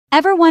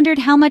Ever wondered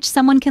how much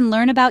someone can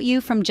learn about you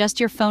from just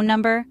your phone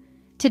number?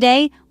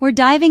 Today, we're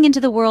diving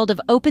into the world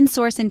of open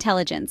source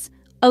intelligence,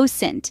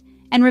 OSINT,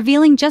 and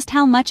revealing just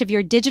how much of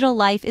your digital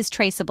life is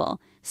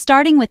traceable,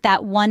 starting with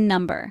that one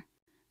number.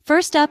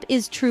 First up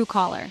is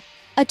Truecaller,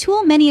 a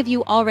tool many of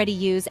you already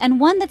use and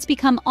one that's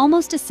become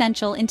almost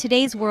essential in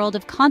today's world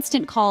of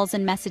constant calls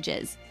and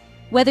messages.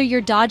 Whether you're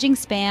dodging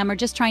spam or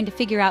just trying to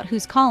figure out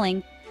who's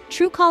calling,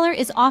 Truecaller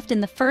is often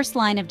the first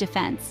line of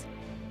defense.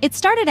 It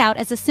started out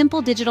as a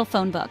simple digital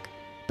phone book,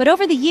 but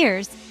over the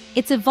years,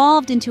 it's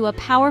evolved into a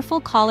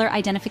powerful caller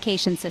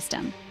identification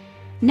system.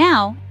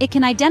 Now, it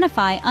can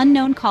identify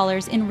unknown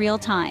callers in real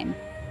time,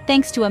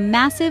 thanks to a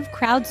massive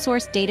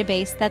crowdsourced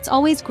database that's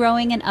always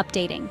growing and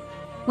updating.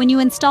 When you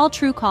install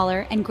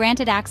Truecaller and grant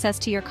it access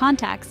to your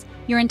contacts,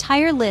 your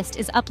entire list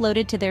is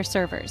uploaded to their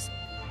servers.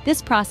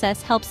 This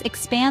process helps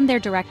expand their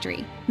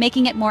directory,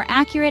 making it more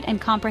accurate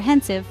and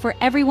comprehensive for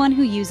everyone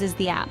who uses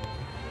the app.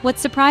 What's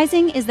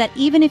surprising is that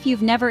even if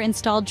you've never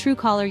installed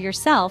Truecaller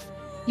yourself,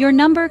 your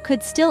number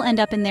could still end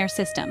up in their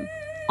system.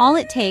 All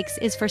it takes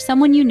is for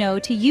someone you know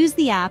to use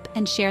the app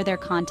and share their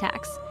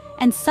contacts,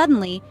 and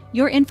suddenly,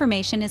 your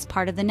information is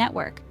part of the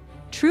network.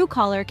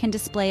 Truecaller can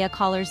display a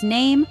caller's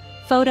name,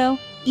 photo,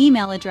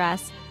 email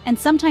address, and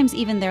sometimes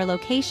even their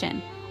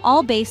location,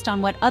 all based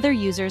on what other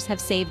users have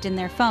saved in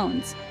their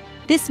phones.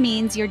 This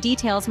means your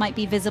details might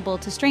be visible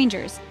to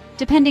strangers,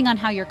 depending on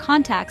how your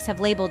contacts have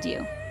labeled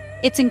you.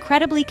 It's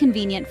incredibly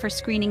convenient for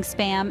screening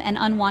spam and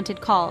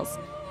unwanted calls,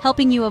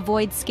 helping you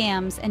avoid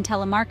scams and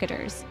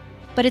telemarketers.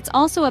 But it's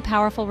also a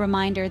powerful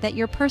reminder that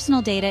your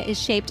personal data is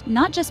shaped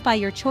not just by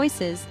your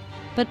choices,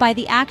 but by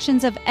the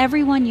actions of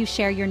everyone you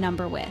share your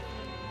number with.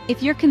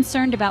 If you're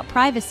concerned about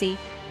privacy,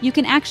 you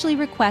can actually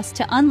request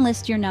to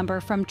unlist your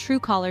number from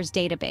Truecaller's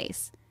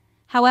database.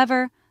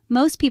 However,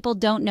 most people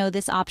don't know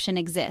this option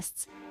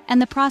exists,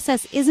 and the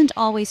process isn't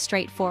always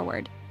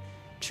straightforward.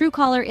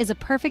 Truecaller is a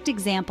perfect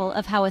example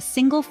of how a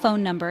single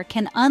phone number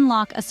can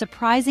unlock a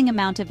surprising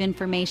amount of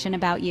information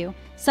about you,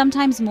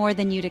 sometimes more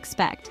than you'd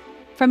expect.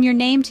 From your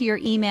name to your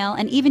email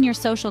and even your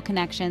social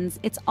connections,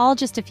 it's all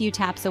just a few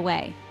taps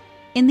away.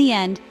 In the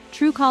end,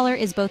 Truecaller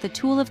is both a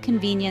tool of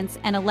convenience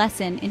and a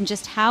lesson in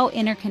just how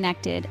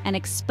interconnected and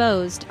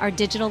exposed our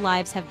digital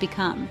lives have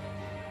become.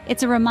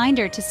 It's a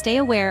reminder to stay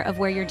aware of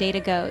where your data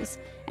goes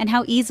and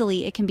how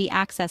easily it can be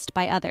accessed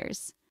by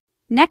others.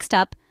 Next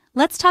up,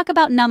 let's talk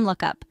about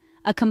NumLookup,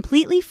 a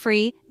completely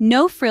free,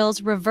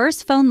 no-frills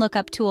reverse phone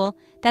lookup tool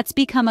that's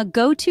become a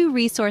go-to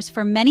resource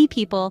for many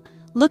people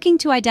looking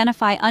to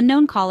identify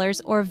unknown callers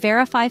or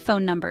verify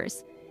phone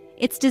numbers.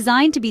 It's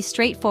designed to be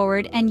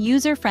straightforward and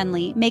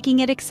user-friendly, making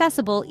it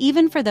accessible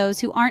even for those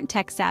who aren't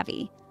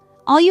tech-savvy.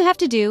 All you have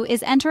to do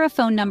is enter a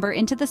phone number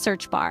into the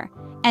search bar,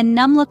 and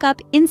NumLookup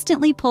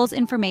instantly pulls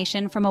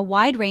information from a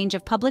wide range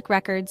of public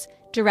records,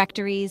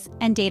 directories,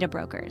 and data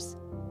brokers.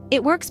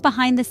 It works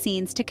behind the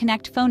scenes to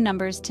connect phone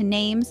numbers to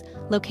names,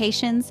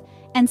 locations,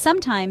 and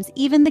sometimes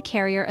even the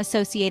carrier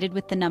associated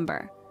with the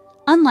number.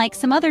 Unlike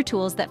some other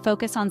tools that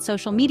focus on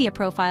social media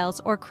profiles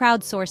or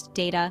crowdsourced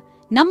data,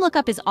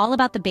 NumLookup is all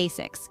about the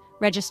basics: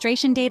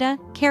 registration data,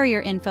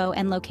 carrier info,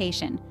 and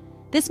location.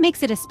 This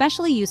makes it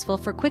especially useful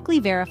for quickly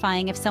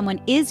verifying if someone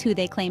is who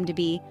they claim to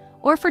be,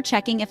 or for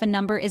checking if a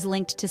number is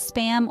linked to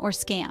spam or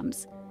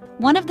scams.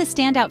 One of the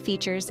standout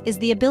features is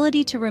the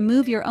ability to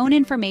remove your own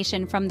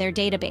information from their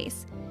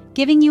database,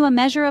 giving you a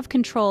measure of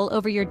control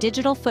over your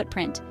digital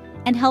footprint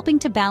and helping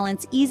to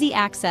balance easy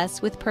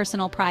access with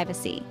personal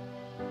privacy.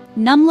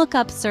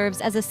 NumLookup serves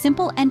as a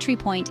simple entry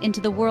point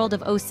into the world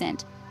of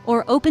OSINT,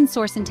 or open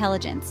source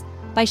intelligence,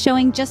 by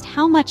showing just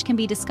how much can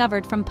be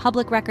discovered from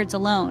public records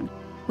alone,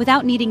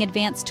 without needing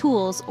advanced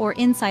tools or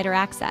insider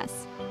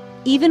access.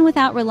 Even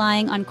without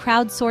relying on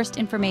crowdsourced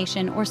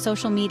information or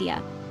social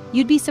media,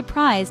 you'd be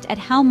surprised at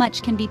how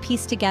much can be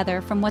pieced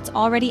together from what's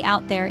already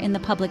out there in the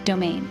public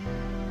domain.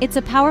 It's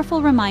a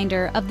powerful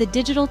reminder of the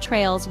digital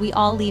trails we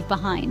all leave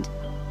behind.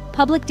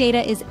 Public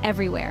data is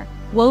everywhere,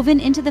 woven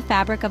into the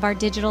fabric of our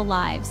digital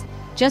lives,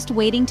 just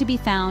waiting to be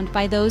found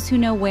by those who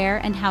know where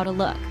and how to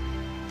look.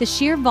 The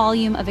sheer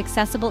volume of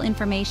accessible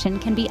information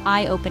can be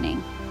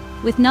eye-opening.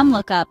 With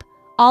NumLookup,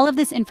 all of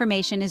this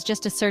information is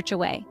just a search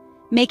away,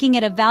 making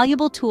it a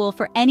valuable tool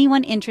for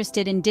anyone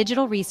interested in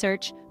digital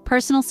research,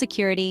 personal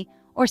security,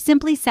 or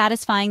simply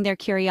satisfying their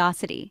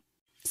curiosity.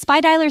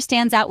 SpyDialer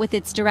stands out with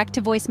its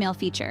direct-to-voicemail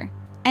feature.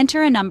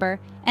 Enter a number,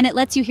 and it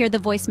lets you hear the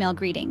voicemail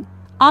greeting,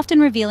 often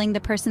revealing the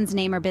person's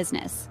name or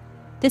business.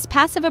 This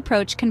passive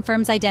approach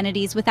confirms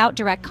identities without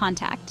direct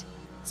contact.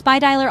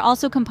 SpyDialer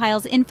also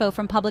compiles info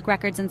from public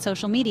records and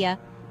social media,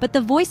 but the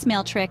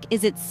voicemail trick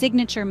is its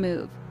signature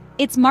move.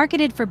 It's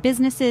marketed for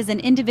businesses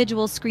and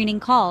individuals screening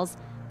calls,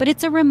 but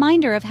it's a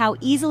reminder of how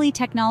easily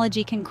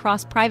technology can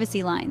cross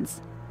privacy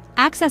lines.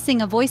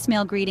 Accessing a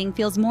voicemail greeting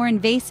feels more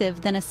invasive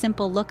than a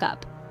simple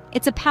lookup.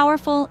 It's a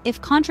powerful,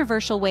 if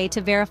controversial, way to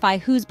verify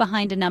who's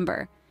behind a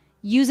number.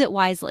 Use it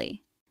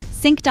wisely.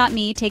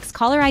 Sync.me takes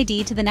caller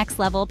ID to the next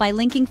level by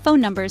linking phone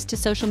numbers to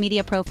social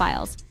media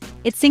profiles.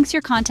 It syncs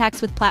your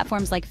contacts with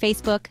platforms like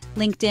Facebook,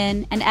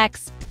 LinkedIn, and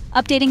X,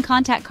 updating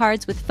contact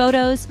cards with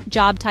photos,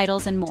 job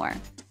titles, and more.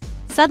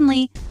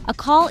 Suddenly, a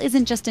call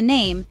isn't just a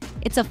name,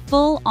 it's a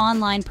full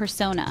online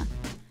persona.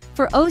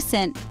 For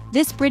OSINT,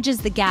 this bridges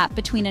the gap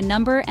between a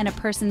number and a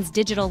person's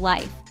digital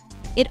life.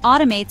 It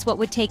automates what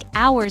would take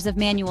hours of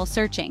manual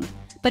searching,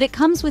 but it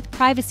comes with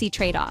privacy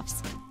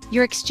trade-offs.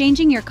 You're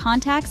exchanging your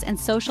contacts and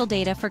social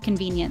data for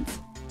convenience.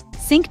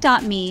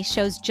 Sync.me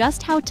shows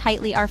just how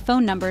tightly our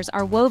phone numbers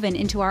are woven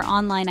into our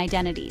online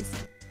identities.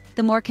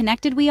 The more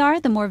connected we are,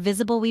 the more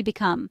visible we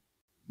become.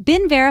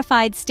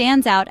 BeenVerified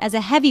stands out as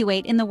a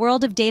heavyweight in the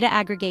world of data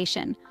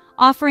aggregation,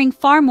 offering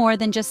far more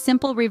than just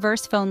simple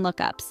reverse phone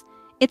lookups.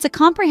 It's a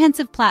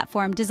comprehensive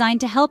platform designed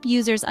to help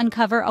users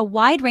uncover a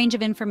wide range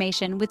of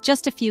information with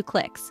just a few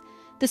clicks.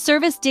 The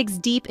service digs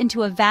deep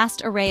into a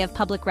vast array of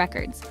public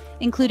records,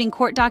 including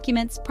court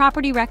documents,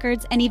 property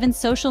records, and even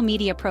social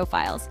media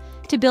profiles,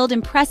 to build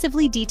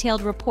impressively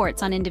detailed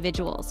reports on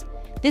individuals.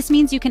 This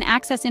means you can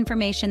access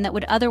information that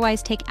would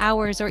otherwise take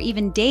hours or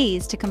even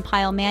days to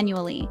compile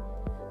manually.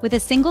 With a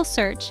single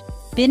search,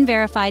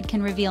 BeenVerified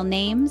can reveal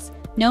names,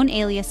 known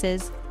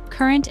aliases,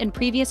 current and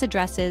previous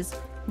addresses,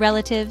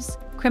 relatives,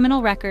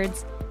 criminal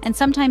records, and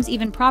sometimes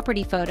even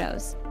property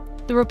photos.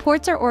 The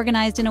reports are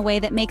organized in a way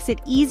that makes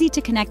it easy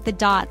to connect the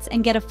dots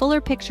and get a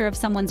fuller picture of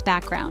someone's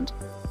background.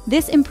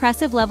 This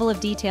impressive level of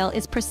detail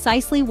is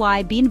precisely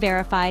why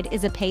BeenVerified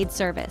is a paid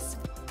service.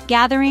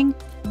 Gathering,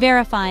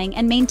 verifying,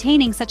 and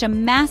maintaining such a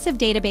massive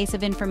database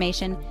of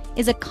information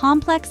is a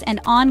complex and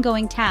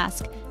ongoing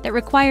task that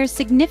requires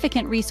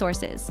significant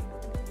resources.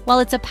 While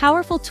it's a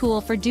powerful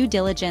tool for due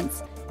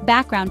diligence,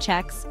 background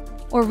checks,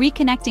 or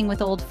reconnecting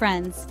with old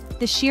friends,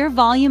 the sheer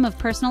volume of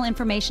personal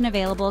information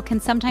available can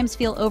sometimes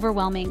feel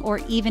overwhelming or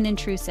even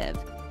intrusive.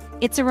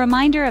 It's a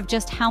reminder of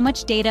just how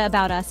much data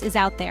about us is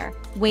out there,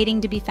 waiting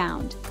to be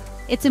found.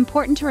 It's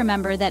important to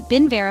remember that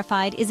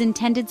BeenVerified is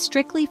intended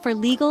strictly for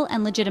legal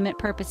and legitimate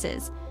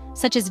purposes,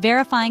 such as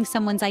verifying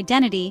someone's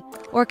identity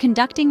or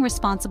conducting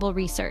responsible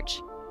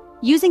research.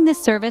 Using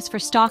this service for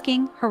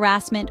stalking,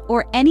 harassment,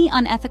 or any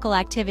unethical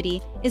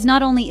activity is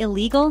not only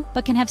illegal,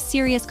 but can have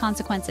serious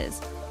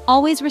consequences.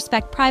 Always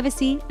respect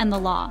privacy and the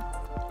law.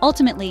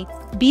 Ultimately,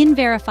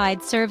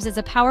 BeenVerified serves as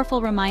a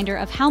powerful reminder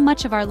of how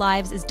much of our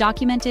lives is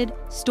documented,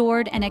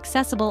 stored, and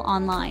accessible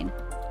online,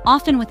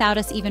 often without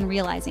us even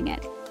realizing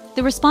it.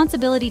 The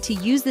responsibility to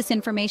use this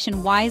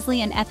information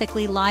wisely and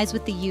ethically lies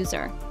with the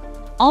user.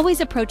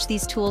 Always approach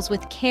these tools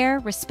with care,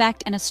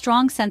 respect, and a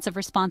strong sense of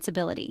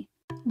responsibility.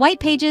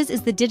 Whitepages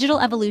is the digital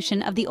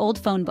evolution of the old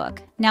phone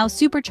book, now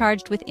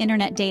supercharged with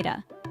internet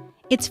data.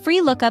 Its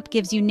free lookup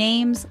gives you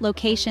names,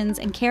 locations,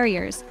 and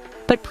carriers,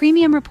 but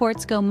premium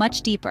reports go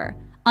much deeper,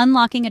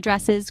 unlocking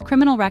addresses,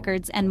 criminal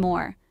records, and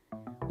more.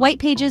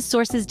 Whitepages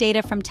sources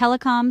data from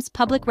telecoms,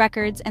 public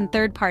records, and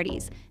third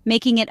parties,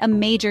 making it a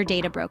major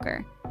data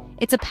broker.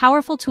 It's a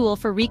powerful tool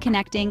for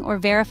reconnecting or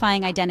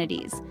verifying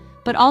identities,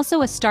 but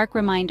also a stark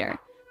reminder: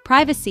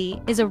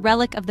 privacy is a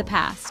relic of the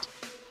past.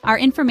 Our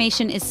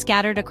information is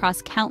scattered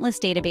across countless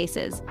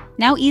databases,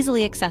 now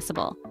easily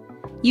accessible.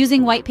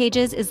 Using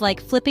Whitepages is like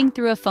flipping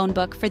through a phone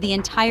book for the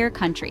entire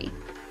country,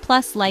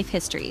 plus life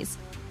histories.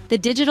 The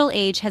digital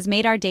age has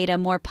made our data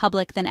more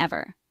public than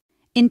ever.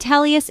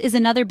 Intelius is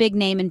another big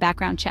name in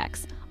background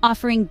checks,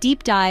 offering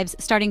deep dives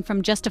starting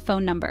from just a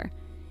phone number.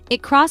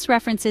 It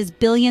cross-references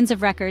billions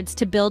of records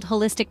to build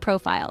holistic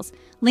profiles,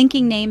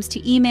 linking names to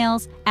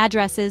emails,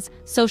 addresses,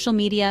 social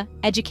media,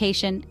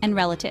 education, and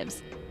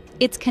relatives.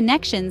 Its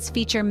connections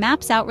feature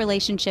maps out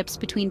relationships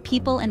between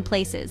people and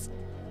places,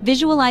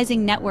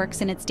 visualizing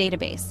networks in its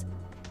database.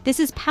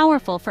 This is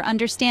powerful for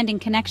understanding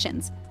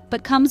connections,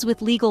 but comes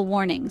with legal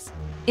warnings.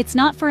 It's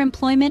not for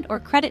employment or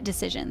credit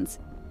decisions.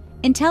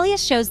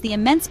 Intelius shows the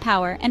immense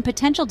power and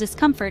potential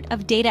discomfort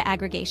of data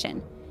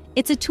aggregation.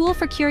 It's a tool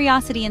for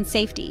curiosity and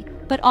safety,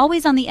 but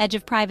always on the edge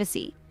of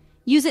privacy.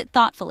 Use it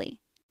thoughtfully.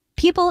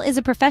 Pipl is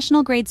a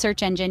professional-grade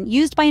search engine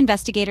used by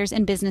investigators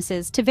and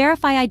businesses to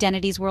verify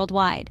identities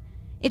worldwide.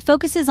 It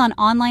focuses on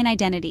online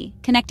identity,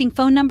 connecting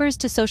phone numbers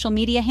to social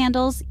media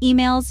handles,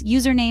 emails,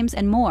 usernames,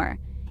 and more,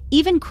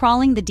 even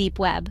crawling the deep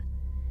web.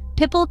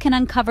 Pipl can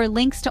uncover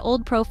links to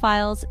old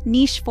profiles,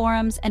 niche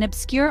forums, and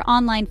obscure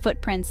online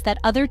footprints that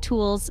other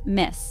tools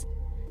miss.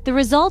 The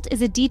result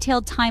is a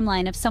detailed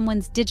timeline of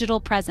someone's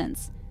digital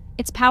presence.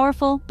 It's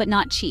powerful, but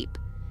not cheap.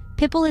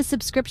 Pipl is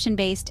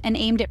subscription-based and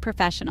aimed at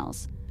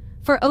professionals.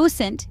 For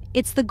OSINT,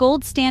 it's the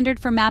gold standard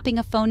for mapping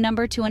a phone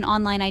number to an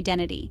online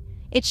identity.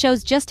 It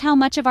shows just how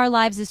much of our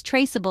lives is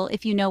traceable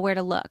if you know where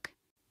to look.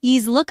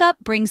 ZLOOKUP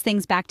brings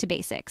things back to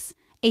basics.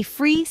 A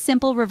free,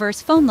 simple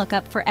reverse phone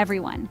lookup for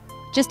everyone.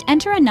 Just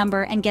enter a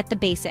number and get the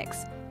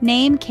basics: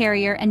 name,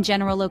 carrier, and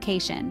general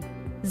location.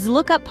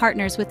 ZLOOKUP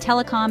partners with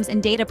telecoms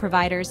and data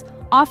providers,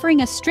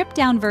 offering a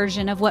stripped-down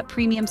version of what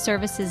premium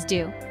services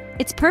do.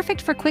 It's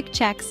perfect for quick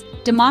checks,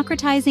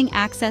 democratizing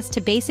access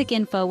to basic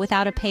info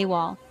without a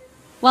paywall.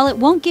 While it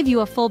won't give you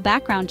a full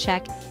background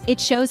check, it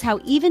shows how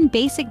even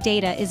basic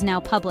data is now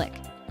public.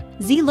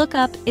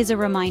 ZLOOKUP is a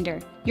reminder: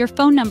 your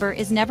phone number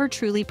is never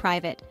truly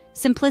private.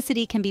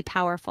 Simplicity can be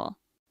powerful.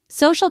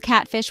 Social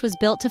Catfish was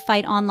built to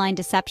fight online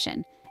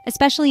deception,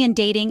 especially in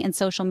dating and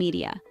social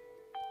media.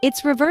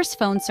 Its reverse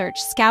phone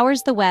search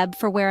scours the web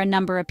for where a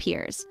number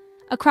appears,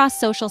 across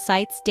social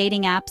sites,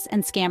 dating apps,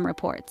 and scam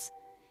reports.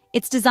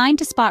 It's designed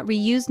to spot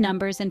reused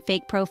numbers and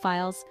fake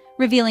profiles,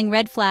 revealing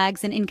red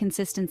flags and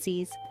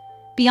inconsistencies.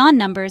 Beyond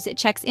numbers, it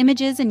checks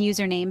images and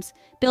usernames,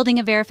 building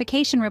a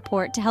verification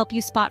report to help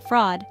you spot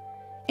fraud.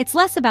 It's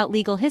less about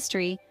legal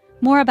history,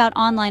 more about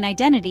online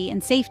identity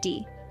and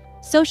safety.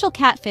 Social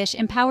Catfish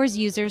empowers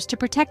users to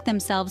protect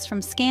themselves from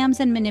scams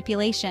and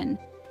manipulation.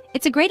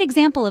 It's a great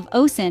example of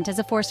OSINT as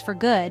a force for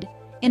good.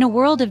 In a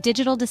world of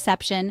digital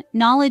deception,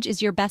 knowledge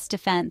is your best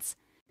defense.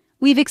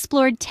 We've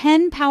explored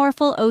 10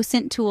 powerful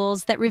OSINT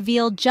tools that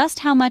reveal just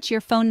how much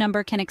your phone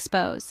number can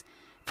expose.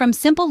 From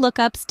simple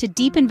lookups to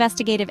deep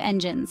investigative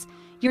engines,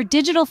 your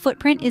digital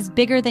footprint is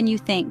bigger than you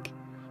think.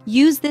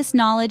 Use this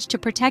knowledge to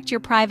protect your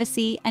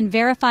privacy and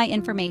verify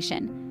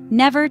information,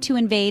 never to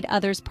invade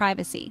others'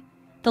 privacy.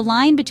 The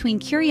line between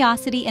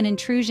curiosity and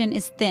intrusion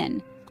is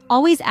thin.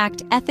 Always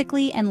act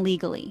ethically and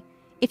legally.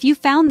 If you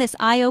found this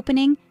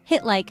eye-opening,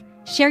 hit like,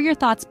 share your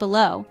thoughts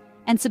below,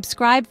 and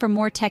subscribe for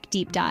more tech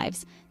deep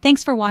dives.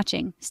 Thanks for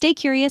watching. Stay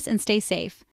curious and stay safe.